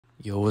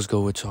Yo, what's good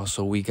with y'all?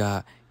 So we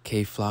got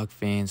K-Flock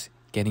fans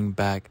getting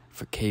back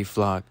for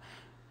K-Flock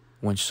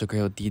when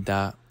Sugarhill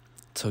Ddot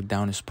took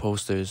down his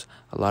posters.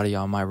 A lot of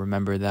y'all might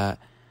remember that,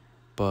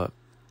 but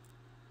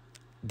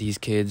these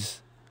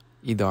kids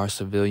either are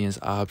civilians,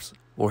 ops,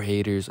 or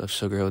haters of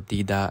Sugarhill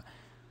Ddot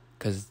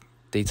because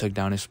they took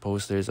down his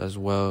posters as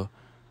well.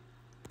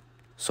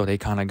 So they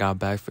kind of got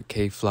back for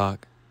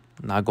K-Flock.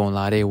 Not gonna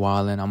lie, they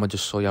wildin'. I'm gonna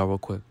just show y'all real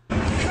quick.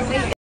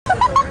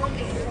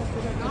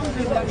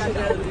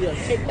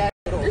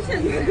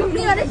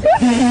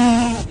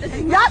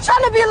 Y'all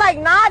trying to be like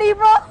Notti,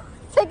 bro?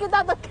 Take it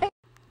out the cake.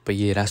 But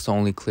yeah, that's the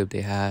only clip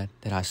they had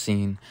that I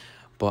seen.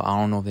 But I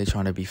don't know if they're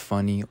trying to be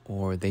funny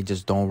or they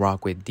just don't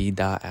rock with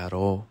Ddot at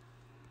all.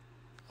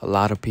 A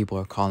lot of people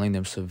are calling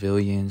them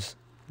civilians.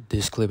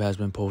 This clip has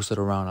been posted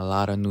around a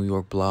lot of New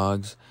York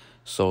blogs.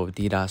 So if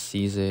Ddot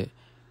sees it,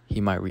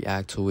 he might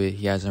react to it.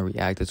 He hasn't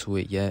reacted to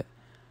it yet,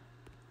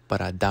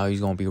 but I doubt he's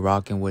going to be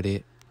rocking with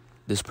it.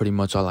 This is pretty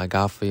much all I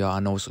got for y'all. I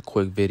know it's a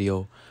quick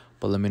video,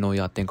 but let me know what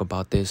y'all think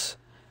about this.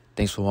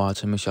 Thanks for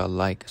watching. Make sure y'all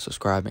like,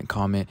 subscribe, and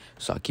comment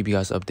so I'll keep you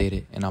guys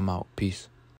updated, and I'm out. Peace.